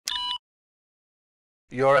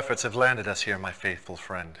Your efforts have landed us here, my faithful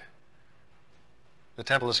friend. The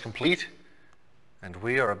temple is complete, and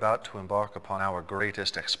we are about to embark upon our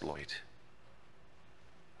greatest exploit.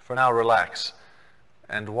 For now, relax,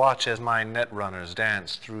 and watch as my netrunners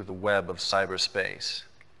dance through the web of cyberspace.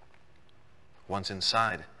 Once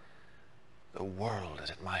inside, the world is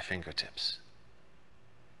at my fingertips.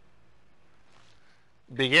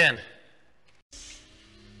 Begin.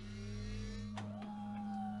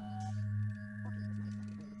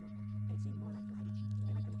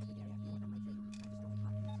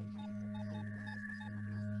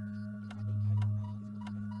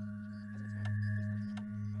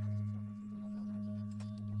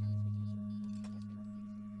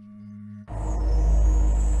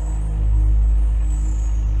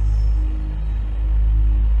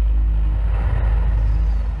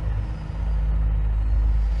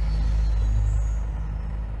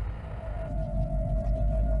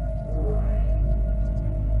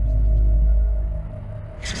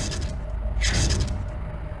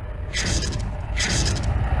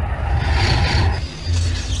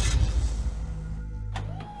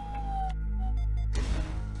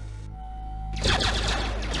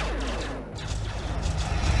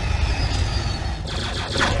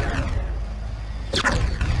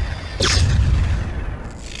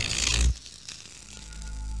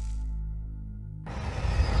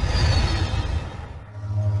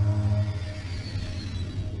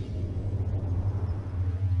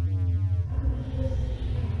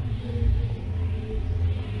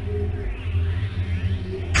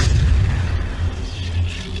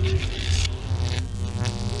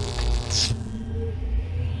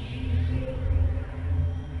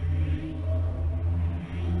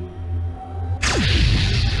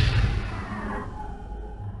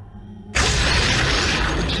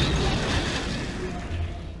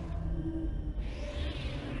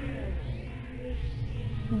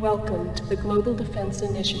 Welcome to the Global Defense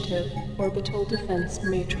Initiative Orbital Defense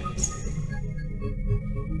Matrix.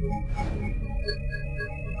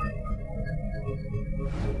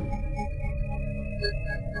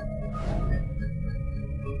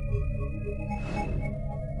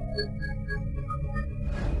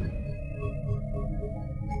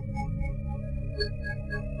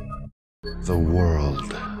 The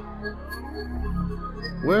world.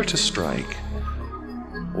 Where to strike?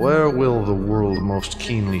 Where will the world most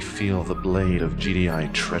keenly feel the blade of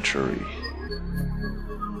GDI treachery?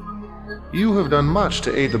 You have done much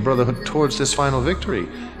to aid the Brotherhood towards this final victory.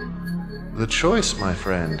 The choice, my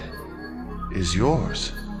friend, is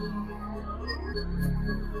yours.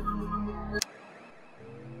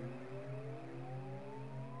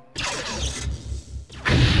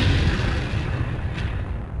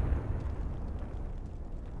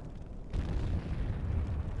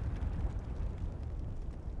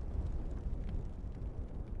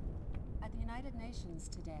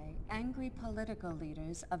 Today, angry political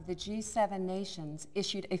leaders of the G7 nations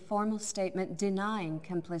issued a formal statement denying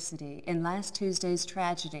complicity in last Tuesday's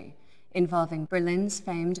tragedy involving Berlin's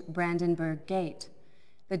famed Brandenburg Gate.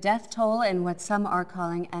 The death toll in what some are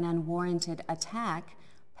calling an unwarranted attack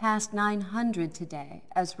passed 900 today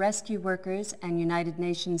as rescue workers and United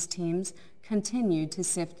Nations teams continued to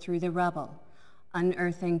sift through the rubble,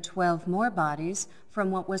 unearthing 12 more bodies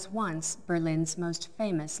from what was once Berlin's most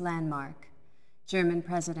famous landmark. German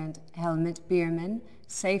President Helmut Biermann,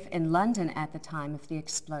 safe in London at the time of the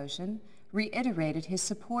explosion, reiterated his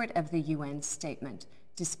support of the UN statement,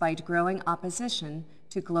 despite growing opposition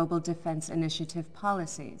to global defense initiative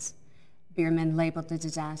policies. Biermann labeled the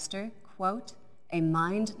disaster, quote, a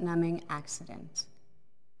mind-numbing accident.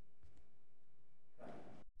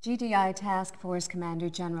 GDI Task Force Commander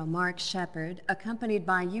General Mark Shepard, accompanied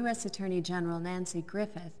by U.S. Attorney General Nancy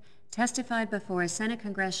Griffith, testified before a Senate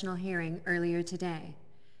congressional hearing earlier today.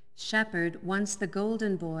 Shepard, once the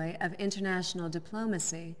golden boy of international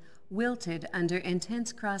diplomacy, wilted under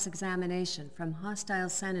intense cross-examination from hostile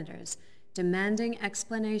senators demanding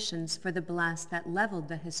explanations for the blast that leveled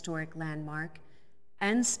the historic landmark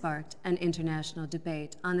and sparked an international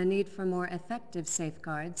debate on the need for more effective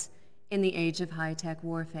safeguards in the age of high-tech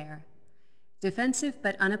warfare. Defensive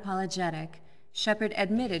but unapologetic, Shepard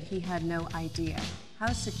admitted he had no idea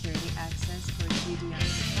how security access for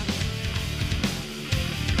GDI